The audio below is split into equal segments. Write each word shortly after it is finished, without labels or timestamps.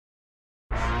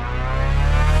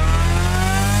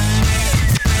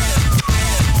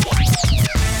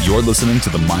You're listening to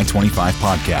the My25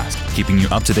 podcast, keeping you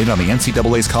up to date on the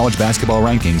NCAA's college basketball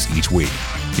rankings each week.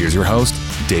 Here's your host,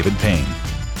 David Payne.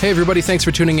 Hey everybody, thanks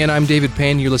for tuning in. I'm David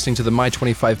Payne. You're listening to the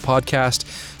My25 podcast.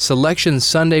 Selection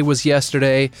Sunday was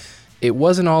yesterday. It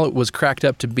wasn't all it was cracked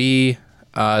up to be.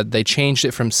 They changed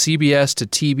it from CBS to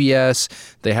TBS.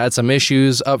 They had some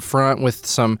issues up front with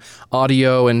some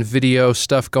audio and video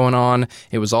stuff going on.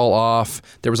 It was all off.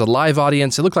 There was a live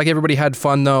audience. It looked like everybody had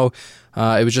fun, though.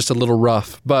 It was just a little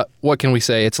rough. But what can we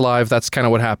say? It's live. That's kind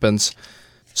of what happens.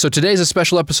 So today's a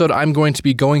special episode. I'm going to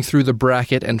be going through the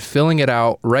bracket and filling it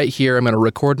out right here. I'm going to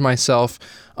record myself,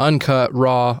 uncut,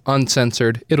 raw,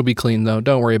 uncensored. It'll be clean, though.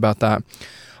 Don't worry about that.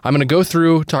 I'm going to go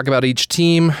through, talk about each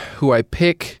team, who I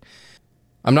pick.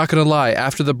 I'm not going to lie.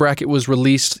 After the bracket was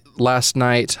released last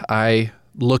night, I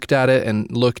looked at it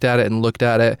and looked at it and looked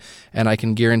at it, and I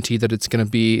can guarantee that it's going to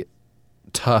be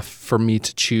tough for me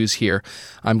to choose here.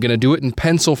 I'm going to do it in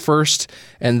pencil first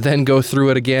and then go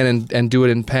through it again and do it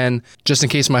in pen, just in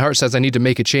case my heart says I need to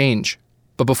make a change.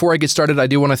 But before I get started, I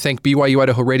do want to thank BYU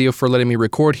Idaho Radio for letting me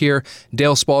record here,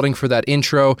 Dale Spalding for that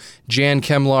intro, Jan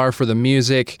Kemlar for the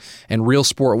music, and Real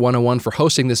Sport 101 for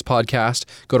hosting this podcast.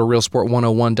 Go to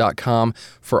realsport101.com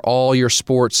for all your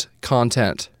sports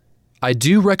content. I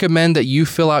do recommend that you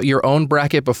fill out your own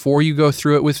bracket before you go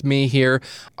through it with me here.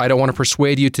 I don't want to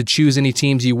persuade you to choose any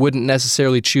teams you wouldn't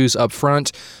necessarily choose up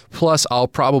front. Plus, I'll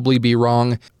probably be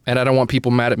wrong, and I don't want people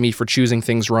mad at me for choosing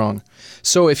things wrong.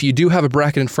 So if you do have a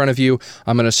bracket in front of you,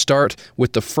 I'm going to start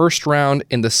with the first round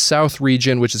in the South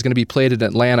region, which is going to be played in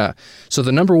Atlanta. So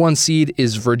the number one seed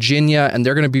is Virginia, and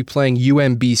they're going to be playing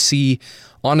UMBC.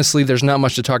 Honestly, there's not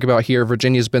much to talk about here.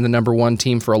 Virginia's been the number one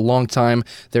team for a long time.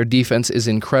 Their defense is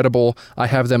incredible. I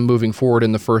have them moving forward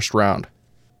in the first round.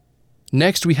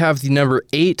 Next, we have the number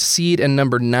 8 seed and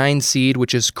number 9 seed,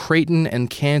 which is Creighton and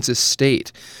Kansas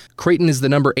State. Creighton is the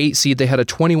number 8 seed. They had a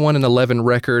 21-11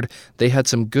 record. They had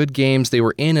some good games. They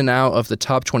were in and out of the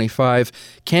top 25.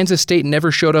 Kansas State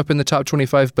never showed up in the top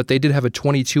 25, but they did have a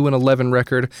 22-11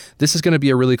 record. This is going to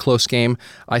be a really close game.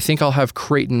 I think I'll have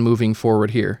Creighton moving forward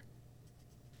here.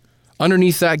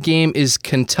 Underneath that game is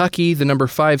Kentucky, the number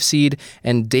 5 seed,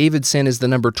 and Davidson is the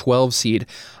number 12 seed.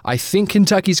 I think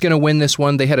Kentucky's going to win this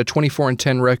one. They had a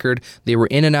 24-10 record. They were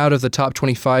in and out of the top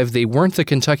 25. They weren't the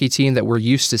Kentucky team that we're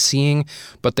used to seeing,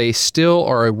 but they still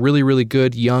are a really, really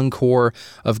good young core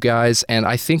of guys, and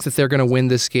I think that they're going to win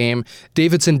this game.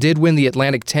 Davidson did win the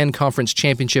Atlantic 10 Conference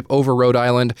Championship over Rhode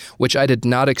Island, which I did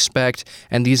not expect,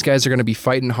 and these guys are going to be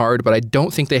fighting hard, but I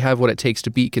don't think they have what it takes to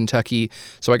beat Kentucky,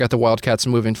 so I got the Wildcats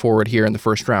moving forward here in the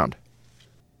first round.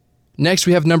 Next,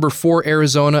 we have number 4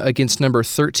 Arizona against number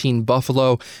 13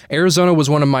 Buffalo. Arizona was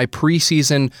one of my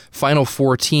preseason Final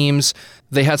Four teams.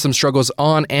 They had some struggles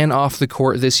on and off the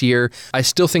court this year. I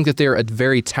still think that they're a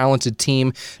very talented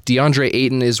team. DeAndre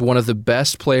Ayton is one of the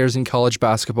best players in college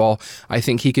basketball. I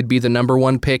think he could be the number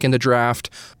 1 pick in the draft.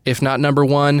 If not number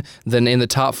 1, then in the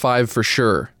top 5 for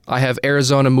sure. I have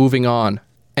Arizona moving on.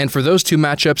 And for those two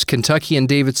matchups, Kentucky and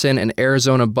Davidson and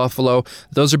Arizona Buffalo,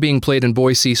 those are being played in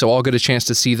Boise, so I'll get a chance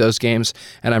to see those games,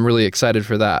 and I'm really excited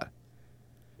for that.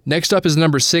 Next up is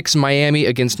number 6 Miami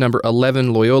against number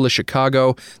 11 Loyola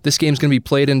Chicago. This game's going to be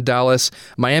played in Dallas.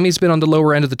 Miami's been on the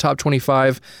lower end of the top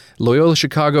 25. Loyola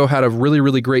Chicago had a really,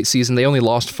 really great season. They only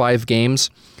lost 5 games.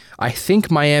 I think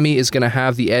Miami is going to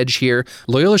have the edge here.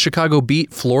 Loyola Chicago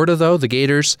beat Florida, though, the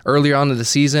Gators, earlier on in the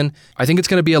season. I think it's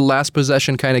going to be a last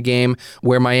possession kind of game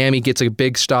where Miami gets a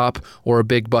big stop or a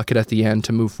big bucket at the end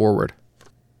to move forward.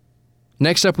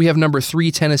 Next up, we have number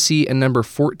 3 Tennessee and number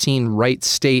 14 Wright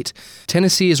State.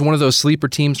 Tennessee is one of those sleeper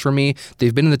teams for me.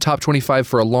 They've been in the top 25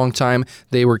 for a long time.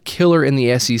 They were killer in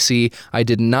the SEC. I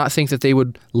did not think that they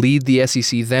would lead the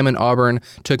SEC. Them and Auburn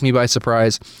took me by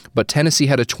surprise. But Tennessee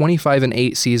had a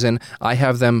 25-8 season. I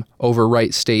have them over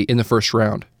Wright State in the first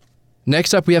round.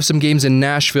 Next up, we have some games in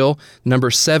Nashville.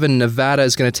 Number 7, Nevada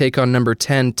is going to take on number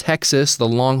 10, Texas, the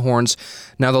Longhorns.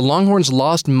 Now, the Longhorns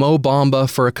lost Mo Bamba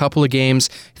for a couple of games.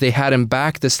 They had him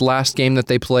back this last game that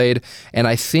they played, and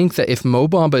I think that if Mo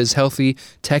Bamba is healthy,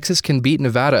 Texas can beat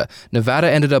Nevada.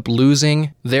 Nevada ended up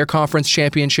losing their conference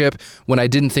championship when I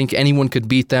didn't think anyone could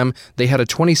beat them. They had a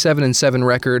 27-7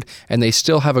 record, and they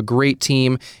still have a great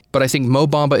team, but I think Mo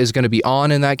Bamba is going to be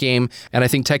on in that game, and I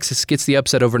think Texas gets the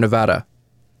upset over Nevada.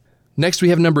 Next, we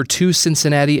have number 2,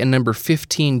 Cincinnati, and number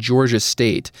 15, Georgia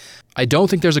State. I don't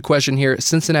think there's a question here.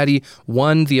 Cincinnati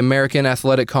won the American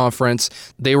Athletic Conference.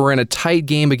 They were in a tight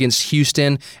game against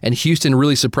Houston, and Houston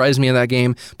really surprised me in that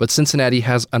game, but Cincinnati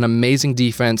has an amazing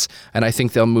defense, and I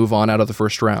think they'll move on out of the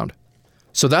first round.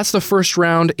 So that's the first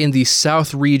round in the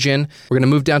South region. We're going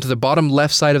to move down to the bottom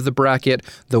left side of the bracket,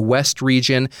 the West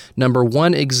region. Number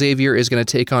 1, Xavier, is going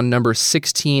to take on number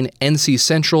 16, NC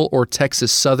Central or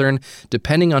Texas Southern,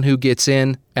 depending on who gets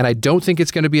in. And I don't think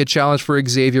it's going to be a challenge for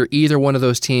Xavier, either one of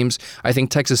those teams. I think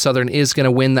Texas Southern is going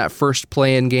to win that first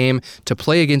play-in game to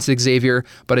play against Xavier,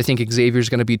 but I think Xavier's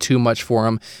going to be too much for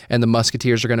them, and the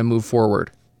Musketeers are going to move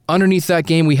forward. Underneath that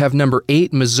game, we have number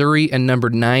 8, Missouri, and number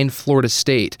 9, Florida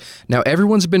State. Now,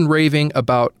 everyone's been raving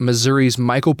about Missouri's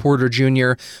Michael Porter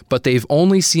Jr., but they've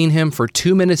only seen him for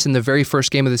 2 minutes in the very first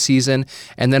game of the season,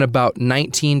 and then about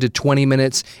 19 to 20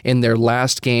 minutes in their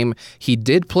last game. He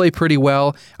did play pretty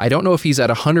well. I don't know if he's at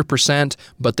 100%,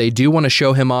 but they do want to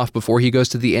show him off before he goes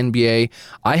to the NBA.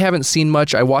 I haven't seen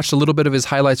much. I watched a little bit of his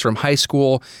highlights from high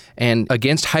school, and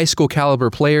against high school caliber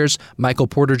players, Michael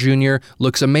Porter Jr.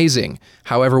 looks amazing.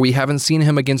 However, we haven't seen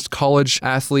him against college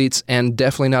athletes and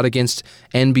definitely not against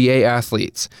NBA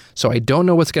athletes. So I don't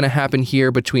know what's going to happen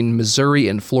here between Missouri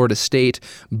and Florida State.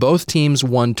 Both teams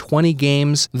won 20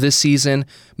 games this season.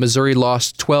 Missouri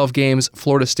lost 12 games.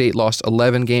 Florida State lost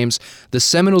 11 games. The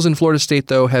Seminoles in Florida State,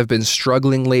 though, have been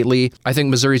struggling lately. I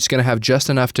think Missouri's going to have just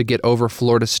enough to get over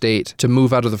Florida State to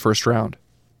move out of the first round.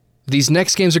 These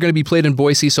next games are going to be played in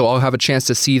Boise, so I'll have a chance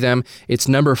to see them. It's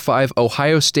number 5,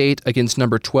 Ohio State against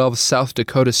number 12, South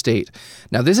Dakota State.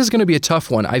 Now, this is going to be a tough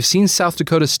one. I've seen South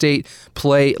Dakota State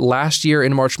play last year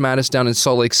in March Madness down in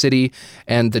Salt Lake City,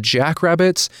 and the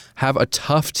Jackrabbits have a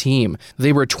tough team.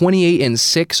 They were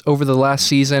 28-6 over the last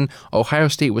season. Ohio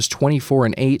State was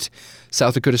 24-8.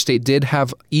 South Dakota State did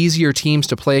have easier teams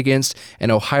to play against,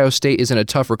 and Ohio State is in a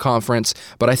tougher conference,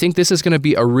 but I think this is going to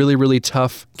be a really, really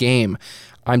tough game.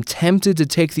 I'm tempted to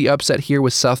take the upset here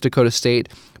with South Dakota State,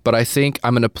 but I think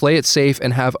I'm going to play it safe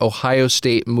and have Ohio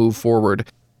State move forward.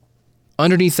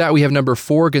 Underneath that, we have number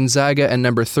 4, Gonzaga, and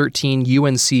number 13,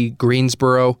 UNC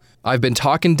Greensboro. I've been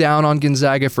talking down on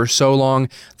Gonzaga for so long.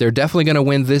 They're definitely going to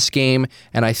win this game,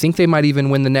 and I think they might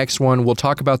even win the next one. We'll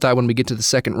talk about that when we get to the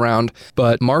second round.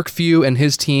 But Mark Few and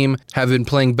his team have been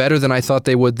playing better than I thought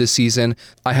they would this season.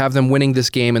 I have them winning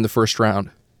this game in the first round.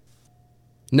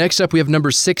 Next up, we have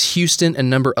number 6, Houston, and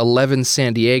number 11,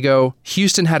 San Diego.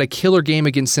 Houston had a killer game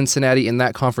against Cincinnati in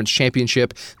that conference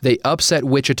championship. They upset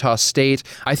Wichita State.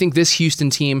 I think this Houston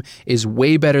team is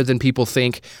way better than people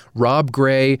think. Rob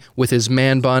Gray, with his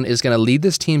man bun, is going to lead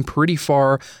this team pretty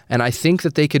far, and I think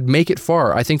that they could make it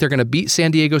far. I think they're going to beat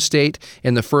San Diego State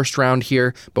in the first round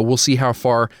here, but we'll see how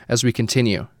far as we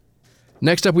continue.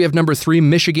 Next up, we have number 3,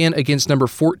 Michigan against number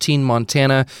 14,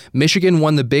 Montana. Michigan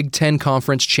won the Big Ten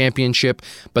Conference Championship,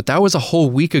 but that was a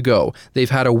whole week ago. They've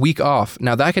had a week off.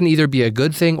 Now, that can either be a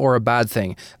good thing or a bad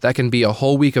thing. That can be a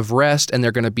whole week of rest, and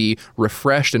they're going to be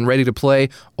refreshed and ready to play,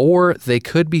 or they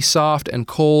could be soft and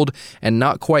cold and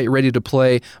not quite ready to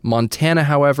play. Montana,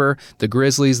 however, the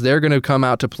Grizzlies, they're going to come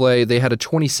out to play. They had a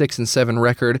 26-7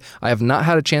 record. I have not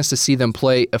had a chance to see them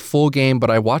play a full game,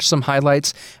 but I watched some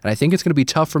highlights, and I think it's going to be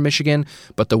tough for Michigan.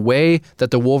 But the way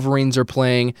that the Wolverines are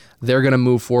playing, they're going to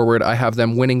move forward. I have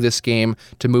them winning this game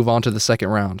to move on to the second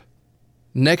round.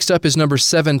 Next up is number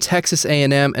 7, Texas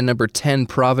A&M, and number 10,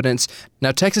 Providence.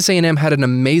 Now, Texas A&M had an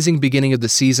amazing beginning of the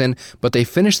season, but they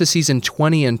finished the season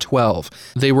 20-12.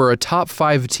 They were a top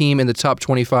 5 team in the top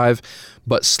 25,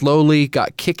 but slowly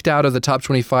got kicked out of the top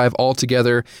 25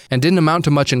 altogether and didn't amount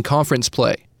to much in conference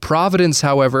play. Providence,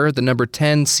 however, the number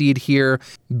 10 seed here,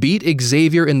 beat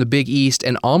Xavier in the Big East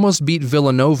and almost beat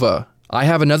Villanova. I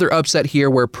have another upset here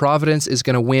where Providence is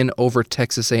going to win over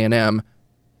Texas A&M.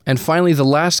 And finally, the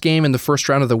last game in the first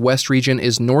round of the West region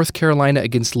is North Carolina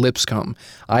against Lipscomb.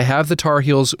 I have the Tar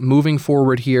Heels moving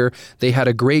forward here. They had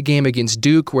a great game against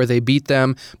Duke where they beat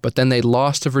them, but then they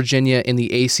lost to Virginia in the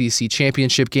ACC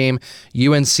championship game.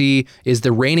 UNC is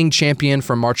the reigning champion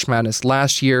from March Madness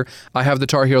last year. I have the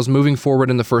Tar Heels moving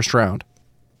forward in the first round.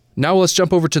 Now let's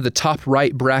jump over to the top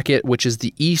right bracket, which is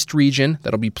the East region.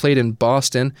 That'll be played in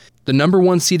Boston. The number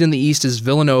 1 seed in the East is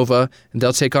Villanova, and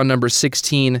they'll take on number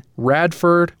 16,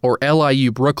 Radford, or LIU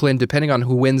Brooklyn, depending on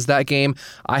who wins that game.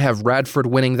 I have Radford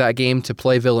winning that game to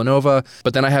play Villanova,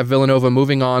 but then I have Villanova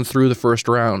moving on through the first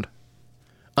round.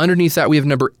 Underneath that, we have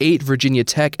number 8, Virginia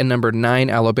Tech, and number 9,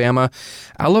 Alabama.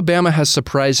 Alabama has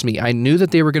surprised me. I knew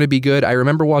that they were going to be good. I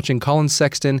remember watching Colin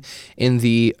Sexton in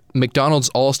the McDonald's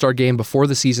All-Star game before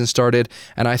the season started,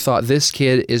 and I thought this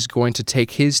kid is going to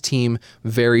take his team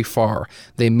very far.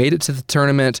 They made it to the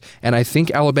tournament, and I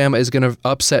think Alabama is going to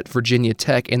upset Virginia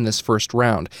Tech in this first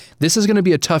round. This is going to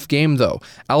be a tough game, though.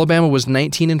 Alabama was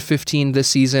 19-15 this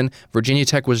season. Virginia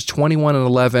Tech was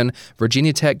 21-11.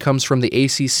 Virginia Tech comes from the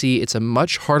ACC. It's a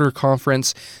much harder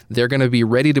conference. They're going to be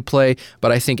ready to play,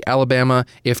 but I think Alabama,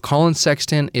 if Colin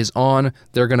Sexton is on,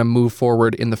 they're going to move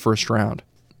forward in the first round.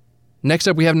 Next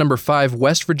up, we have number 5,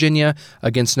 West Virginia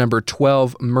against number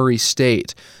 12, Murray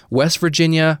State. West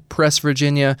Virginia, press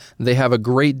Virginia. They have a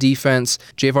great defense.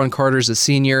 Javon Carter's a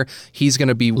senior. He's going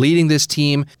to be leading this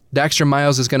team. Daxter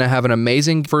Miles is going to have an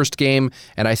amazing first game,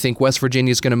 and I think West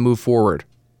Virginia is going to move forward.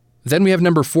 Then we have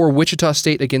number 4, Wichita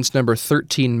State against number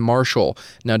 13, Marshall.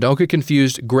 Now, don't get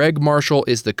confused. Greg Marshall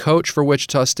is the coach for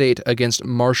Wichita State against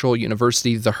Marshall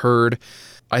University, the Herd.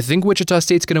 I think Wichita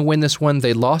State's going to win this one.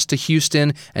 They lost to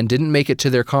Houston and didn't make it to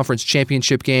their conference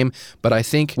championship game, but I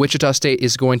think Wichita State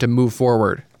is going to move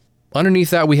forward. Underneath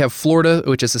that, we have Florida,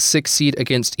 which is a 6 seed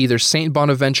against either St.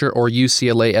 Bonaventure or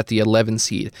UCLA at the 11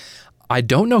 seed. I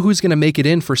don't know who's going to make it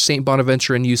in for St.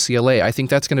 Bonaventure and UCLA. I think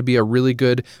that's going to be a really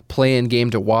good play-in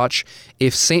game to watch.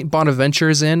 If St. Bonaventure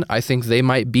is in, I think they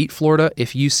might beat Florida.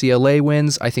 If UCLA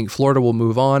wins, I think Florida will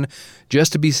move on.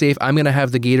 Just to be safe, I'm going to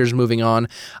have the Gators moving on.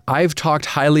 I've talked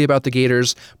highly about the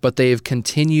Gators, but they've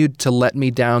continued to let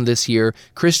me down this year.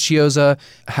 Chris Chiozza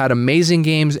had amazing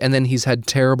games, and then he's had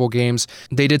terrible games.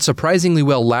 They did surprisingly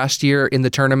well last year in the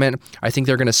tournament. I think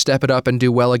they're going to step it up and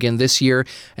do well again this year,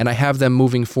 and I have them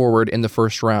moving forward in the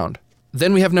first round.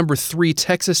 Then we have number 3,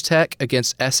 Texas Tech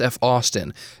against SF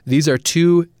Austin. These are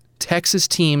 2 Texas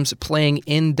teams playing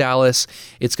in Dallas.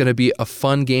 It's going to be a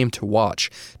fun game to watch.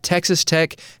 Texas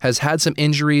Tech has had some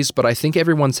injuries, but I think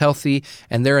everyone's healthy,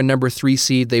 and they're a number 3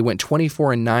 seed. They went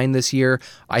 24-9 this year.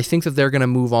 I think that they're going to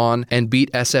move on and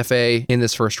beat SFA in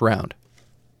this first round.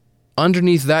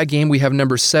 Underneath that game, we have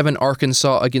number 7,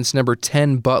 Arkansas against number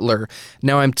 10, Butler.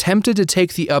 Now, I'm tempted to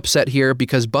take the upset here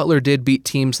because Butler did beat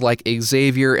teams like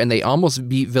Xavier, and they almost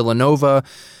beat Villanova.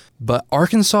 But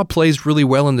Arkansas plays really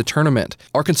well in the tournament.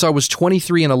 Arkansas was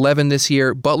 23-11 this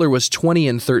year. Butler was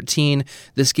 20-13.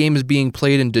 This game is being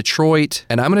played in Detroit,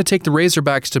 and I'm going to take the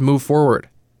Razorbacks to move forward.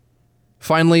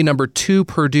 Finally, number 2,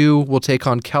 Purdue will take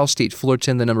on Cal State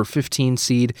Fullerton, the number 15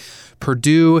 seed.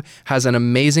 Purdue has an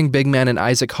amazing big man in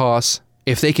Isaac Haas.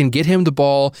 If they can get him the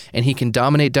ball and he can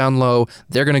dominate down low,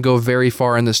 they're going to go very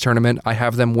far in this tournament. I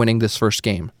have them winning this first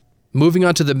game. Moving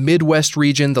on to the Midwest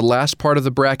region, the last part of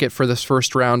the bracket for this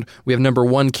first round, we have number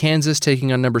 1, Kansas,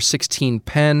 taking on number 16,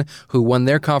 Penn, who won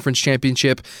their conference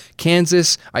championship.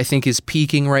 Kansas, I think, is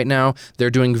peaking right now. They're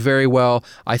doing very well.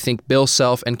 I think Bill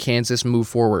Self and Kansas move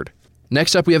forward.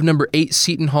 Next up, we have number 8,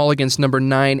 Seton Hall against number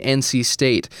 9, NC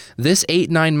State. This 8-9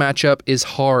 matchup is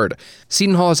hard.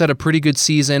 Seton Hall has had a pretty good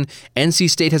season. NC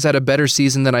State has had a better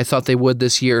season than I thought they would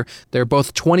this year. They're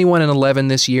both 21-11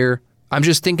 this year. I'm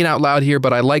just thinking out loud here,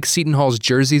 but I like Seton Hall's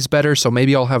jerseys better, so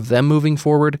maybe I'll have them moving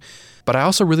forward. But I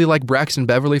also really like Braxton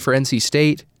Beverly for NC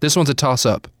State. This one's a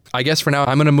toss-up. I guess for now,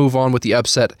 I'm going to move on with the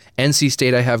upset. NC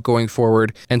State I have going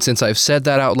forward, and since I've said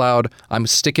that out loud, I'm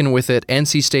sticking with it.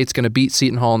 NC State's going to beat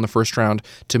Seton Hall in the first round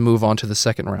to move on to the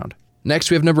second round. Next,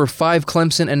 we have number 5,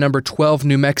 Clemson, and number 12,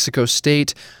 New Mexico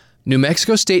State. New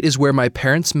Mexico State is where my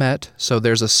parents met, so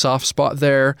there's a soft spot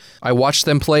there. I watched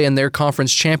them play in their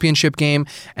conference championship game,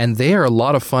 and they are a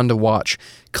lot of fun to watch.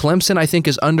 Clemson, I think,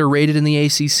 is underrated in the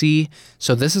ACC,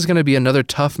 so this is going to be another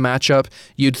tough matchup.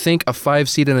 You'd think a 5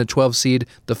 seed and a 12 seed,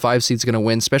 the 5 seed's going to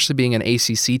win, especially being an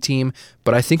ACC team,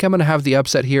 but I think I'm going to have the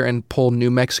upset here and pull New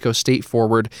Mexico State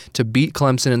forward to beat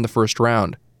Clemson in the first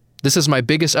round. This is my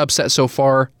biggest upset so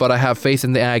far, but I have faith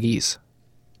in the Aggies.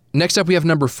 Next up, we have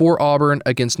number 4, Auburn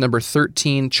against number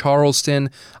 13, Charleston.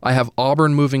 I have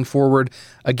Auburn moving forward.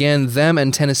 Again, them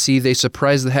and Tennessee, they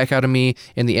surprised the heck out of me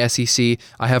in the SEC.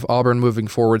 I have Auburn moving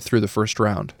forward through the first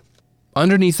round.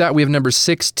 Underneath that, we have number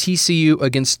 6, TCU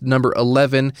against number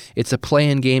 11. It's a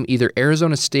play-in game, either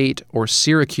Arizona State or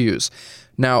Syracuse.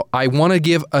 Now, I want to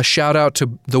give a shout out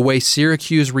to the way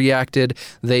Syracuse reacted.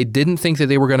 They didn't think that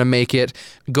they were going to make it.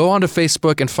 Go onto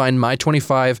Facebook and find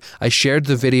My25. I shared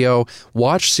the video.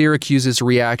 Watch Syracuse's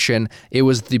reaction. It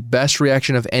was the best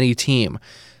reaction of any team.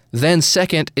 Then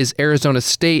second is Arizona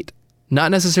State. Not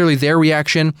necessarily their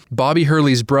reaction. Bobby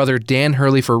Hurley's brother, Dan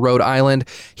Hurley for Rhode Island,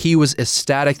 he was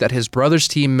ecstatic that his brother's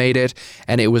team made it,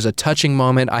 and it was a touching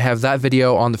moment. I have that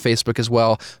video on the Facebook as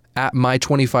well, at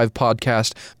My25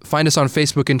 Podcast. Find us on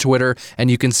Facebook and Twitter, and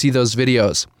you can see those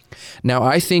videos. Now,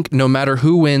 I think no matter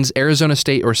who wins, Arizona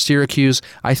State or Syracuse,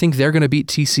 I think they're going to beat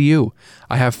TCU.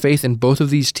 I have faith in both of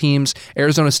these teams.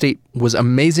 Arizona State was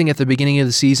amazing at the beginning of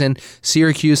the season.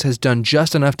 Syracuse has done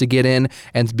just enough to get in,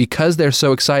 and because they're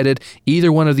so excited, either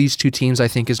one of these two teams I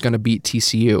think is going to beat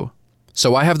TCU.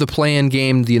 So I have the play-in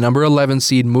game, the number 11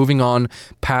 seed, moving on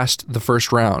past the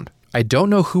first round. I don't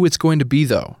know who it's going to be,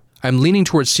 though. I'm leaning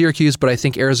towards Syracuse, but I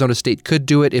think Arizona State could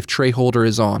do it if Trey Holder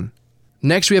is on.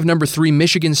 Next, we have number 3,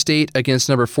 Michigan State against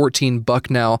number 14,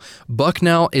 Bucknell.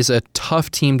 Bucknell is a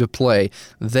tough team to play.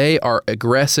 They are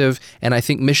aggressive, and I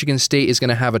think Michigan State is going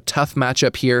to have a tough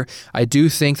matchup here. I do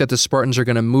think that the Spartans are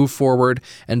going to move forward,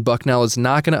 and Bucknell is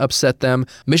not going to upset them.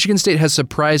 Michigan State has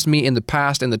surprised me in the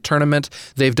past in the tournament.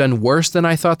 They've done worse than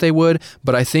I thought they would,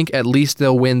 but I think at least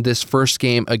they'll win this first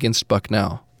game against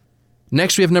Bucknell.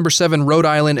 Next, we have number 7, Rhode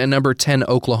Island, and number 10,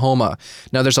 Oklahoma.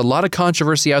 Now, there's a lot of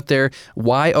controversy out there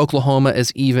why Oklahoma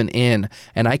is even in,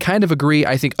 and I kind of agree.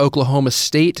 I think Oklahoma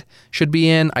State should be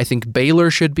in. I think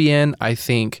Baylor should be in. I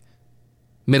think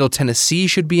Middle Tennessee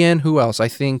should be in. Who else? I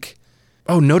think...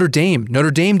 Notre Dame.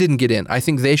 Notre Dame didn't get in. I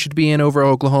think they should be in over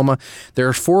Oklahoma. There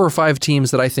are 4 or 5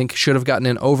 teams that I think should have gotten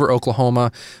in over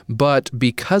Oklahoma, but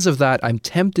because of that, I'm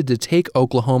tempted to take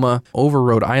Oklahoma over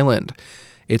Rhode Island.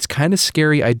 It's kind of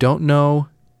scary. I don't know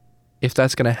if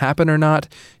that's going to happen or not.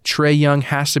 Trae Young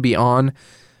has to be on.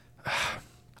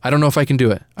 I don't know if I can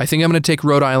do it. I think I'm going to take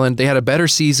Rhode Island. They had a better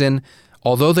season.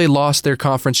 Although they lost their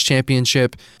conference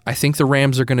championship, I think the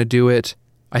Rams are going to do it.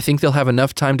 I think they'll have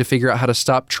enough time to figure out how to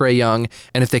stop Trae Young.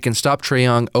 And if they can stop Trae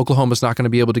Young, Oklahoma's not going to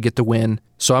be able to get the win.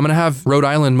 So I'm going to have Rhode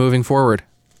Island moving forward.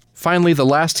 Finally, the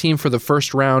last team for the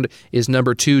first round is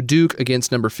number 2, Duke,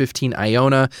 against number 15,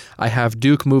 Iona. I have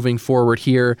Duke moving forward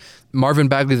here. Marvin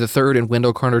Bagley III and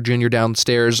Wendell Carter Jr.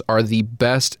 downstairs are the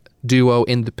best duo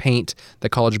in the paint that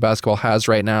college basketball has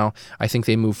right now. I think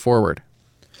they move forward.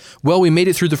 Well, we made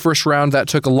it through the first round. That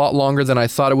took a lot longer than I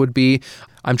thought it would be.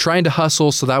 I'm trying to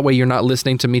hustle so that way you're not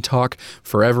listening to me talk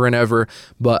forever and ever,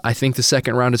 but I think the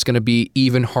second round is going to be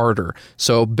even harder.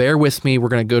 So bear with me. We're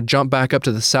going to go jump back up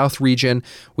to the South region.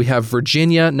 We have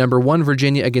Virginia, number 1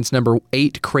 Virginia against number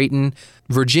 8 Creighton.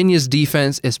 Virginia's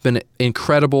defense has been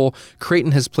incredible.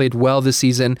 Creighton has played well this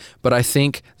season, but I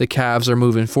think the Cavs are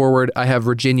moving forward. I have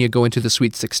Virginia going to the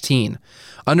Sweet 16.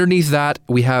 Underneath that,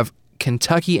 we have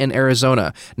Kentucky and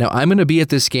Arizona. Now, I'm going to be at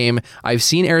this game. I've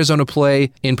seen Arizona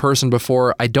play in person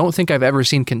before. I don't think I've ever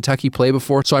seen Kentucky play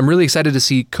before, so I'm really excited to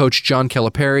see Coach John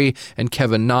Calipari and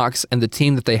Kevin Knox and the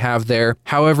team that they have there.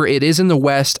 However, it is in the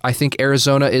West. I think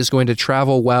Arizona is going to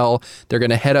travel well. They're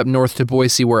going to head up north to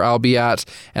Boise, where I'll be at,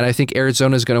 and I think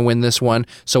Arizona is going to win this one.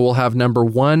 So we'll have number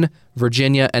 1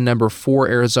 Virginia and number 4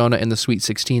 Arizona in the Sweet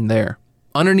 16 there.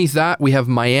 Underneath that, we have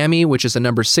Miami, which is the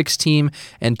number 6 team,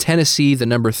 and Tennessee, the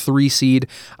number 3 seed.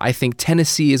 I think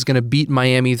Tennessee is going to beat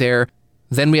Miami there.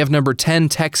 Then we have number 10,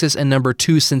 Texas, and number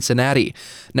 2, Cincinnati.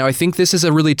 Now, I think this is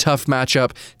a really tough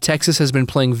matchup. Texas has been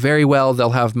playing very well.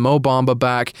 They'll have Mo Bamba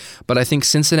back, but I think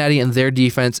Cincinnati and their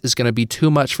defense is going to be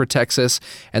too much for Texas,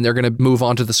 and they're going to move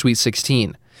on to the Sweet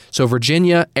 16. So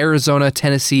Virginia, Arizona,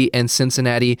 Tennessee, and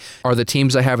Cincinnati are the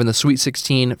teams I have in the Sweet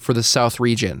 16 for the South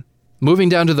region. Moving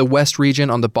down to the West region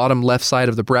on the bottom left side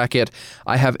of the bracket,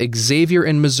 I have Xavier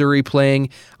and Missouri playing.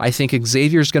 I think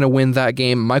Xavier's going to win that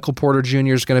game. Michael Porter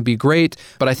Jr. is going to be great,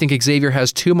 but I think Xavier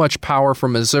has too much power for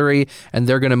Missouri, and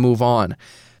they're going to move on.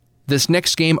 This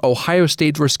next game, Ohio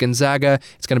State versus Gonzaga,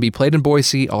 it's going to be played in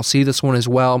Boise. I'll see this one as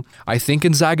well. I think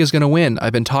Gonzaga is going to win.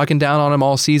 I've been talking down on them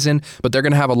all season, but they're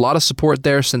going to have a lot of support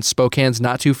there since Spokane's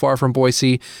not too far from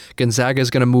Boise. Gonzaga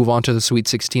is going to move on to the Sweet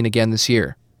 16 again this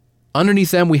year.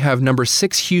 Underneath them, we have number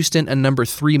 6 Houston and number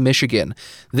 3 Michigan.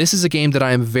 This is a game that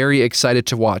I am very excited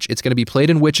to watch. It's going to be played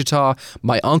in Wichita.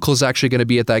 My uncle's actually going to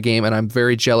be at that game, and I'm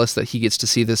very jealous that he gets to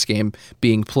see this game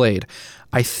being played.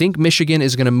 I think Michigan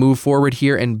is going to move forward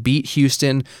here and beat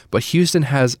Houston, but Houston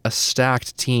has a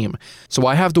stacked team. So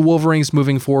I have the Wolverines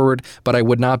moving forward, but I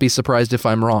would not be surprised if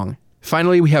I'm wrong.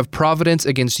 Finally, we have Providence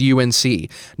against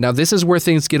UNC. Now, this is where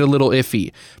things get a little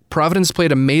iffy. Providence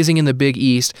played amazing in the Big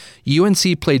East.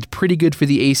 UNC played pretty good for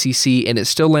the ACC, and it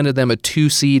still landed them a 2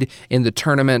 seed in the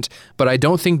tournament. But I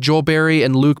don't think Joel Berry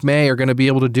and Luke May are going to be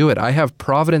able to do it. I have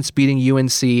Providence beating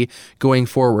UNC going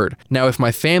forward. Now, if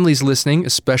my family's listening,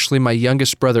 especially my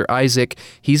youngest brother Isaac,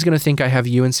 he's going to think I have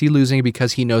UNC losing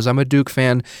because he knows I'm a Duke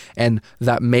fan, and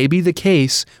that may be the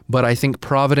case, but I think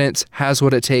Providence has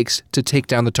what it takes to take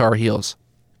down the Tar Heels.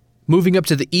 Moving up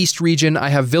to the East region, I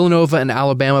have Villanova and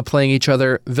Alabama playing each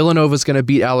other. Villanova's going to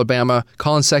beat Alabama.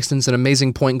 Colin Sexton's an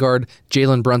amazing point guard.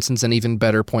 Jalen Brunson's an even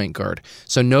better point guard.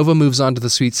 So Nova moves on to the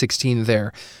Sweet 16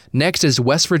 there. Next is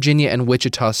West Virginia and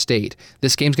Wichita State.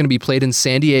 This game's going to be played in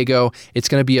San Diego. It's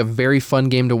going to be a very fun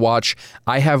game to watch.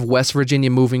 I have West Virginia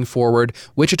moving forward.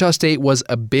 Wichita State was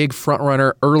a big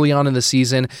frontrunner early on in the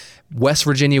season. West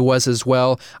Virginia was as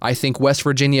well. I think West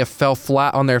Virginia fell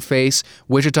flat on their face.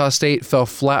 Wichita State fell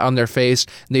flat on their face.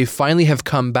 They finally have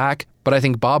come back, but I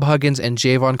think Bob Huggins and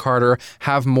Javon Carter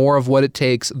have more of what it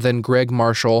takes than Greg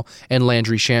Marshall and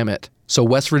Landry Shamet. So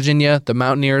West Virginia, the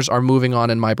Mountaineers, are moving on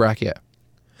in my bracket.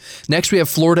 Next, we have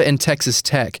Florida and Texas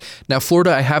Tech. Now,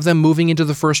 Florida, I have them moving into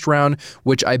the first round,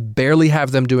 which I barely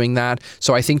have them doing that.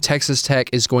 So I think Texas Tech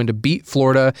is going to beat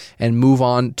Florida and move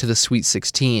on to the Sweet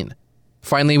 16.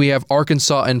 Finally, we have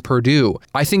Arkansas and Purdue.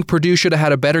 I think Purdue should have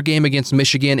had a better game against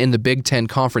Michigan in the Big Ten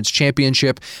Conference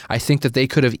Championship. I think that they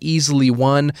could have easily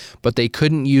won, but they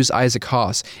couldn't use Isaac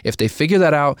Haas. If they figure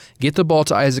that out, get the ball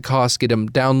to Isaac Haas, get him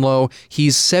down low.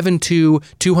 He's 7'2",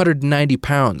 290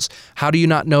 pounds. How do you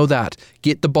not know that?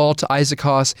 Get the ball to Isaac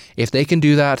Haas. If they can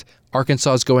do that,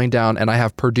 Arkansas is going down, and I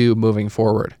have Purdue moving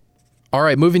forward. All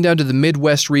right, moving down to the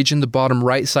Midwest region, the bottom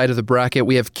right side of the bracket,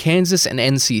 we have Kansas and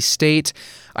NC State.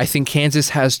 I think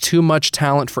Kansas has too much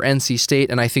talent for NC State,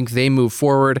 and I think they move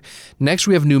forward. Next,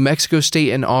 we have New Mexico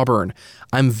State and Auburn.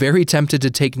 I'm very tempted to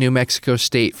take New Mexico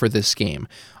State for this game.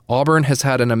 Auburn has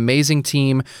had an amazing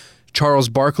team. Charles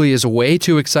Barkley is way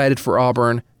too excited for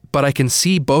Auburn, but I can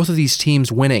see both of these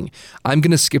teams winning. I'm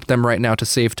going to skip them right now to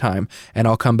save time, and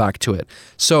I'll come back to it.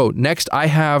 So next, I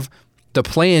have the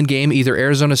play-in game, either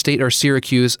Arizona State or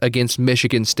Syracuse against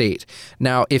Michigan State.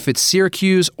 Now, if it's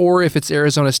Syracuse or if it's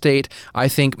Arizona State, I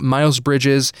think Miles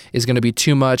Bridges is going to be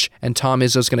too much, and Tom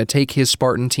Izzo is going to take his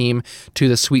Spartan team to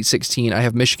the Sweet 16. I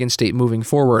have Michigan State moving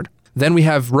forward. Then we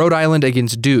have Rhode Island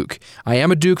against Duke. I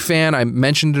am a Duke fan. I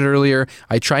mentioned it earlier.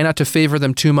 I try not to favor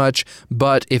them too much,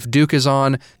 but if Duke is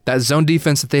on, that zone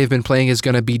defense that they've been playing is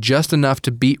going to be just enough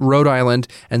to beat Rhode Island,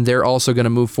 and they're also going to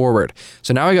move forward.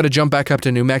 So now I got to jump back up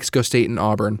to New Mexico State and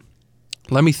Auburn.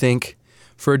 Let me think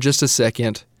for just a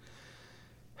second.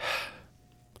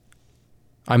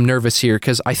 I'm nervous here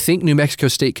because I think New Mexico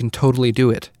State can totally do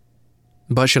it.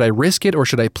 But should I risk it or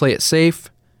should I play it safe?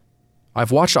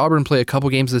 I've watched Auburn play a couple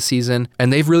games this season,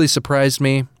 and they've really surprised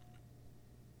me.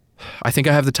 I think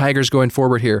I have the Tigers going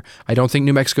forward here. I don't think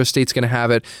New Mexico State's going to have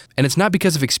it, and it's not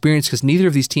because of experience, because neither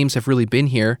of these teams have really been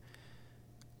here.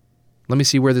 Let me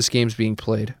see where this game's being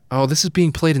played. Oh, this is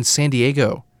being played in San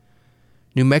Diego.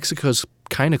 New Mexico's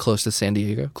kind of close to San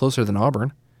Diego, closer than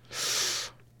Auburn.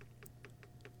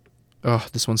 Oh,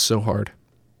 this one's so hard.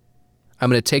 I'm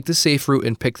going to take the safe route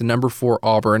and pick the number 4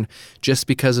 Auburn just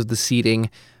because of the seeding.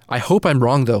 I hope I'm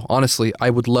wrong, though. Honestly, I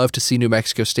would love to see New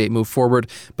Mexico State move forward,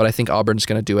 but I think Auburn's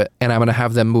going to do it, and I'm going to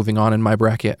have them moving on in my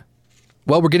bracket.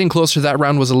 Well, we're getting closer. That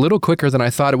round was a little quicker than I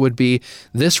thought it would be.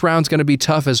 This round's going to be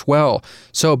tough as well.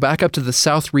 So back up to the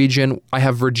South region, I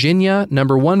have Virginia,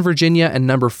 number 1 Virginia, and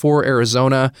number 4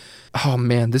 Arizona. Oh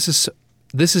man, this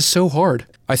is so hard.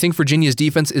 I think Virginia's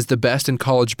defense is the best in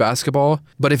college basketball,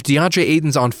 but if DeAndre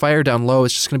Ayton's on fire down low,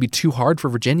 it's just going to be too hard for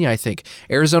Virginia, I think.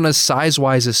 Arizona's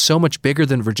size-wise is so much bigger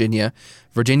than Virginia.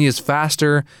 Virginia's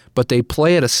faster, but they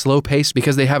play at a slow pace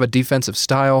because they have a defensive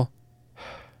style.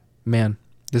 Man,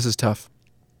 this is tough.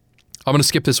 I'm going to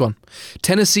skip this one.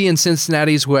 Tennessee and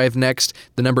Cincinnati is who I have next.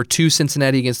 The number 2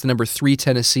 Cincinnati against the number 3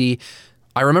 Tennessee.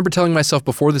 I remember telling myself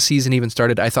before the season even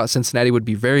started, I thought Cincinnati would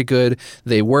be very good.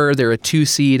 They're a 2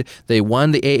 seed. They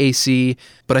won the AAC,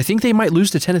 but I think they might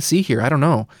lose to Tennessee here. I don't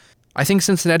know. I think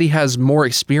Cincinnati has more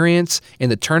experience in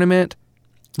the tournament.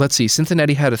 Let's see.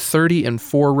 Cincinnati had a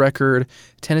 30-4 record.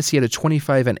 Tennessee had a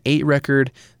 25-8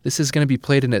 record. This is going to be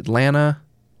played in Atlanta.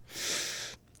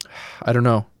 I don't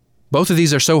know. Both of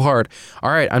these are so hard.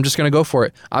 All right, I'm just going to go for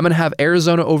it. I'm going to have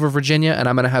Arizona over Virginia, and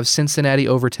I'm going to have Cincinnati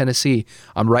over Tennessee.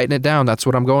 I'm writing it down. That's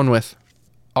what I'm going with.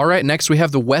 All right, next we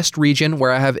have the West region,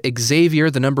 where I have Xavier,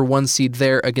 the number 1 seed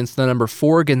there, against the number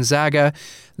 4 Gonzaga.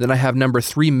 Then I have number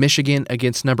 3 Michigan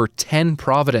against number 10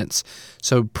 Providence.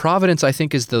 So Providence, I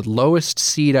think, is the lowest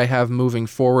seed I have moving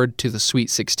forward to the Sweet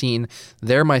 16.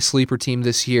 They're my sleeper team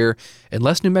this year,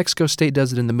 unless New Mexico State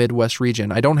does it in the Midwest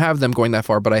region. I don't have them going that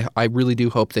far, but I really do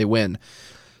hope they win.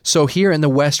 So here in the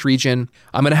West region,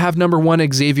 I'm going to have number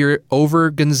 1 Xavier over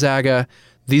Gonzaga.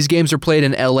 These games are played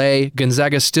in LA.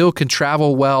 Gonzaga still can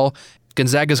travel well.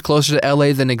 Gonzaga's closer to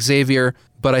LA than Xavier,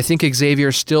 but I think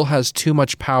Xavier still has too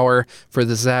much power for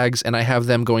the Zags, and I have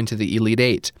them going to the Elite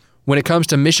 8. When it comes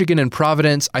to Michigan and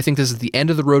Providence, I think this is the end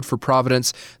of the road for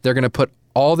Providence. They're going to put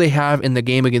all they have in the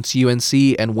game against UNC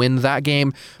and win that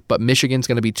game, but Michigan's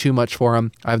going to be too much for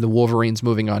them. I have the Wolverines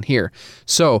moving on here.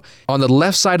 So on the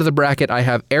left side of the bracket, I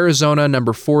have Arizona,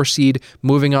 number 4 seed,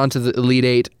 moving on to the Elite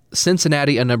 8.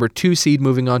 Cincinnati, a number 2 seed,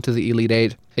 moving on to the Elite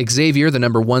 8. Xavier, the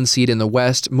number 1 seed in the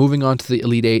West, moving on to the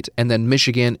Elite 8. And then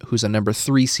Michigan, who's a number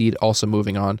 3 seed, also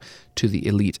moving on to the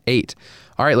Elite 8.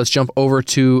 All right, let's jump over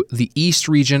to the East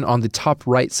region on the top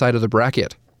right side of the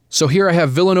bracket. So here I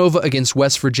have Villanova against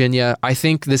West Virginia. I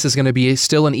think this is going to be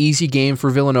still an easy game for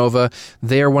Villanova.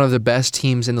 They are one of the best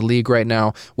teams in the league right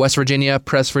now. West Virginia,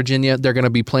 press Virginia. They're going to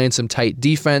be playing some tight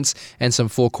defense and some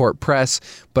full court press,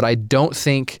 but I don't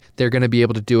think they're going to be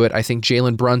able to do it. I think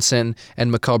Jalen Brunson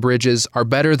and Mikal Bridges are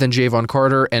better than Javon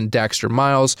Carter and Daxter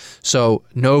Miles, so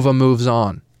Nova moves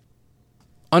on.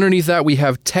 Underneath that, we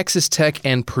have Texas Tech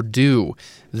and Purdue.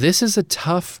 This is a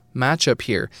tough matchup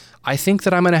here. I think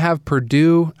that I'm going to have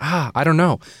Purdue. I don't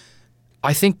know.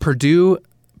 I think Purdue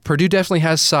definitely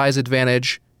has size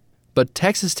advantage, but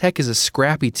Texas Tech is a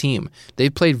scrappy team.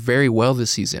 They've played very well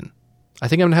this season. I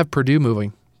think I'm going to have Purdue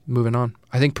moving on.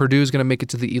 I think Purdue is going to make it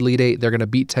to the Elite Eight. They're going to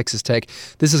beat Texas Tech.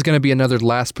 This is going to be another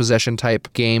last possession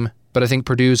type game, but I think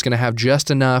Purdue is going to have just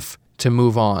enough to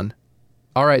move on.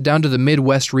 All right, down to the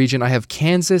Midwest region, I have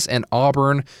Kansas and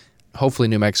Auburn, hopefully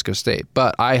New Mexico State,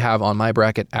 but I have on my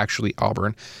bracket actually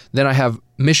Auburn. Then I have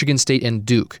Michigan State and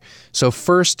Duke. So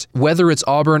first, whether it's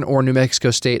Auburn or New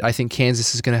Mexico State, I think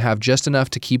Kansas is going to have just enough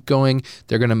to keep going.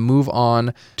 They're going to move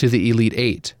on to the Elite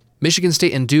Eight. Michigan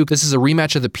State and Duke, this is a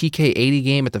rematch of the PK 80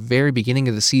 game at the very beginning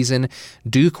of the season.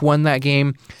 Duke won that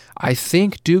game. I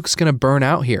think Duke's going to burn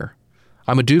out here.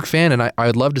 I'm a Duke fan, and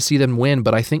I'd love to see them win,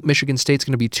 but I think Michigan State's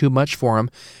going to be too much for them,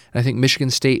 and I think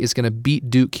Michigan State is going to beat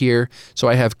Duke here, so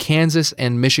I have Kansas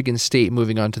and Michigan State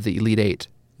moving on to the Elite Eight.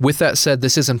 With that said,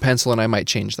 this isn't pencil, and I might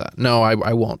change that. No,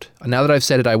 I won't. Now that I've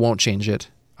said it, I won't change it.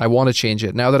 I want to change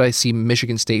it. Now that I see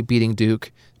Michigan State beating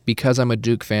Duke, because I'm a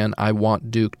Duke fan, I want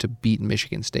Duke to beat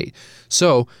Michigan State.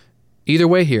 So, either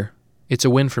way here, it's a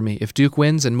win for me. If Duke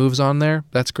wins and moves on there,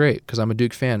 that's great because I'm a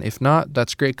Duke fan. If not,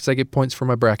 that's great because I get points for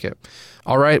my bracket.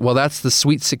 All right, well, that's the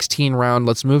Sweet 16 round.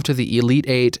 Let's move to the Elite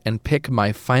Eight and pick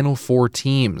my final four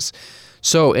teams.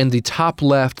 So in the top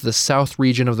left, the South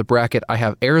region of the bracket, I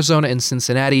have Arizona and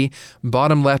Cincinnati.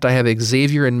 Bottom left, I have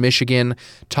Xavier and Michigan.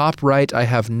 Top right, I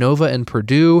have Nova and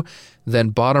Purdue.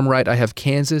 Then bottom right, I have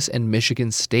Kansas and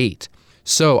Michigan State.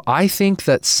 So I think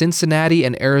that Cincinnati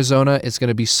and Arizona is going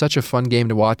to be such a fun game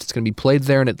to watch. It's going to be played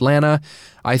there in Atlanta.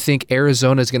 I think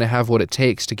Arizona is going to have what it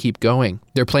takes to keep going.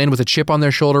 They're playing with a chip on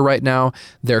their shoulder right now.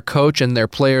 Their coach and their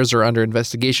players are under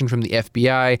investigation from the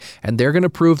FBI, and they're going to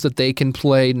prove that they can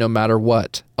play no matter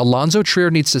what. Alonzo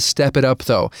Trier needs to step it up,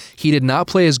 though. He did not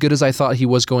play as good as I thought he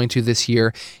was going to this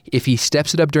year. If he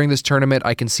steps it up during this tournament,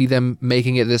 I can see them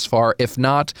making it this far. If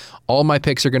not, all my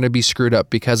picks are going to be screwed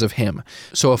up because of him.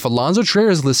 So if Alonzo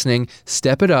Trier is listening,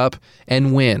 step it up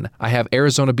and win. I have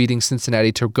Arizona beating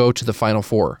Cincinnati to go to the Final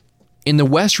Four. In the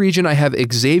West region, I have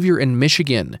Xavier and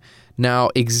Michigan. Now,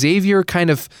 Xavier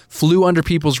kind of flew under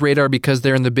people's radar because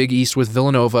they're in the Big East with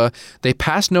Villanova. They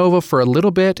passed Nova for a little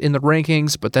bit in the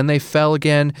rankings, but then they fell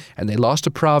again, and they lost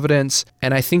to Providence.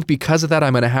 And I think because of that,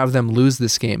 I'm going to have them lose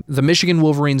this game. The Michigan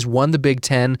Wolverines won the Big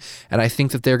Ten, and I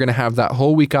think that they're going to have that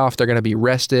whole week off. They're going to be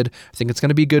rested. I think it's going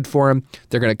to be good for them.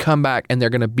 They're going to come back, and they're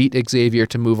going to beat Xavier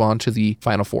to move on to the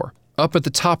Final Four. Up at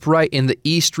the top right in the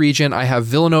East region, I have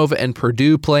Villanova and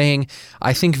Purdue playing.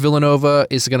 I think Villanova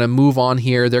is going to move on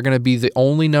here. They're going to be the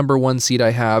only number one seed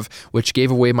I have, which gave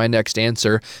away my next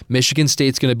answer. Michigan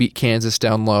State's going to beat Kansas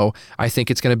down low. I think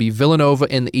it's going to be Villanova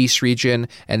in the East region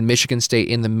and Michigan State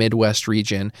in the Midwest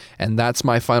region. And that's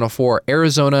my Final Four: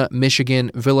 Arizona,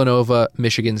 Michigan, Villanova,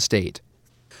 Michigan State.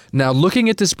 Now, looking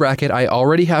at this bracket, I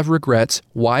already have regrets.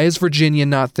 Why is Virginia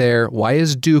not there? Why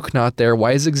is Duke not there?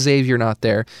 Why is Xavier not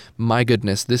there? My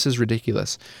goodness, this is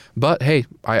ridiculous. But hey,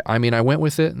 I mean, I went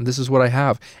with it, and this is what I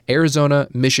have. Arizona,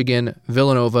 Michigan,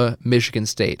 Villanova, Michigan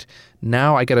State.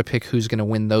 Now I got to pick who's going to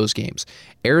win those games.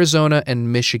 Arizona and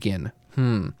Michigan.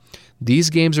 These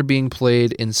games are being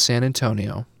played in San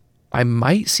Antonio. I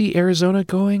might see Arizona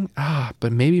going,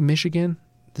 but maybe Michigan.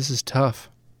 This is tough.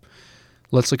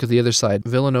 Let's look at the other side.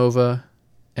 Villanova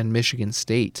and Michigan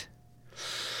State.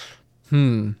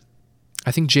 I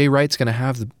think Jay Wright's going to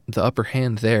have the upper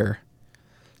hand there.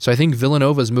 So I think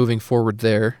Villanova's moving forward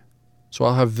there. So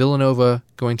I'll have Villanova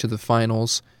going to the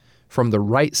finals from the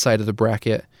right side of the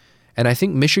bracket. And I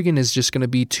think Michigan is just going to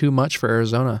be too much for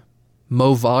Arizona.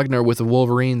 Mo Wagner with the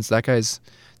Wolverines, that guy's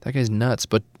nuts.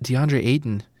 But DeAndre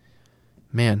Ayton,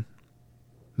 man,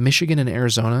 Michigan and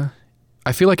Arizona.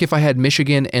 I feel like if I had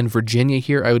Michigan and Virginia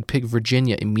here, I would pick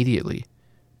Virginia immediately.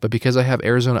 But because I have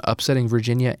Arizona upsetting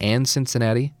Virginia and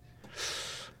Cincinnati,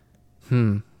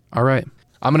 all right.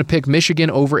 I'm going to pick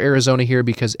Michigan over Arizona here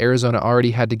because Arizona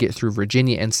already had to get through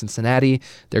Virginia and Cincinnati.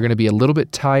 They're going to be a little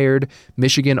bit tired.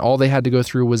 Michigan, all they had to go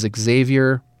through was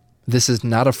Xavier. This is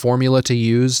not a formula to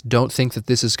use. Don't think that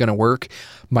this is going to work.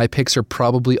 My picks are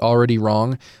probably already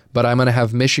wrong, but I'm going to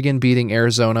have Michigan beating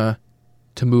Arizona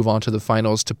to move on to the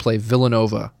finals to play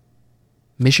Villanova.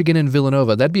 Michigan and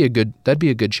Villanova. That'd be a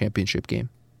good championship game.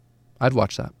 I'd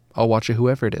watch that. I'll watch it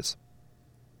whoever it is.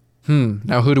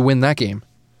 Now who to win that game?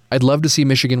 I'd love to see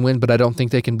Michigan win, but I don't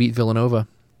think they can beat Villanova.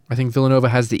 I think Villanova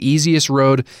has the easiest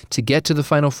road to get to the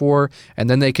Final Four, and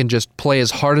then they can just play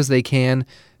as hard as they can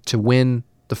to win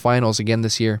the finals again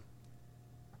this year.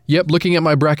 Yep, looking at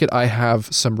my bracket, I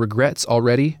have some regrets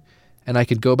already, and I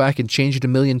could go back and change it a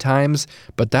million times,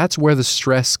 but that's where the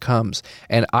stress comes.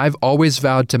 And I've always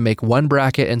vowed to make one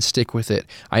bracket and stick with it.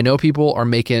 I know people are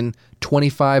making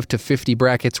 25 to 50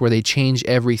 brackets where they change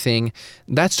everything.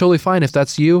 That's totally fine. If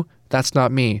that's you, that's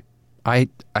not me. I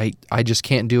just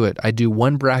can't do it. I do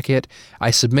one bracket. I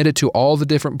submit it to all the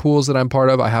different pools that I'm part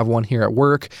of. I have one here at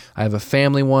work. I have a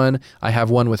family one. I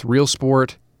have one with Real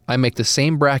Sport. I make the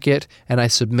same bracket and I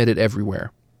submit it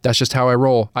everywhere. That's just how I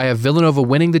roll. I have Villanova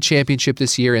winning the championship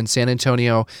this year in San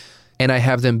Antonio, and I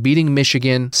have them beating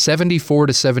Michigan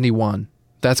 74-71.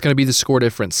 That's going to be the score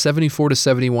difference.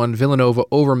 74-71, Villanova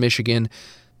over Michigan.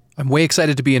 I'm way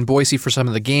excited to be in Boise for some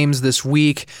of the games this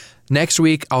week. Next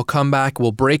week, I'll come back.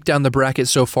 We'll break down the bracket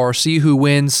so far, see who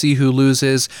wins, see who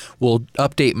loses. We'll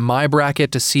update my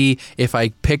bracket to see if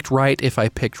I picked right, if I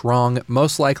picked wrong.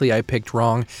 Most likely I picked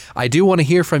wrong. I do want to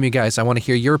hear from you guys. I want to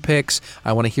hear your picks.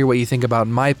 I want to hear what you think about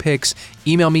my picks.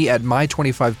 Email me at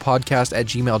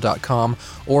my25podcast@gmail.com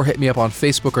or hit me up on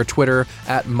Facebook or Twitter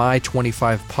at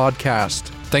my25podcast.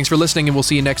 Thanks for listening, and we'll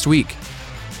see you next week.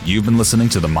 You've been listening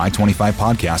to the My25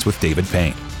 Podcast with David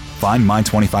Payne. Find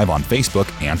My25 on Facebook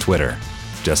and Twitter.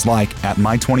 Just like at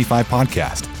My25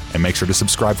 Podcast. And make sure to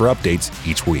subscribe for updates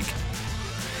each week.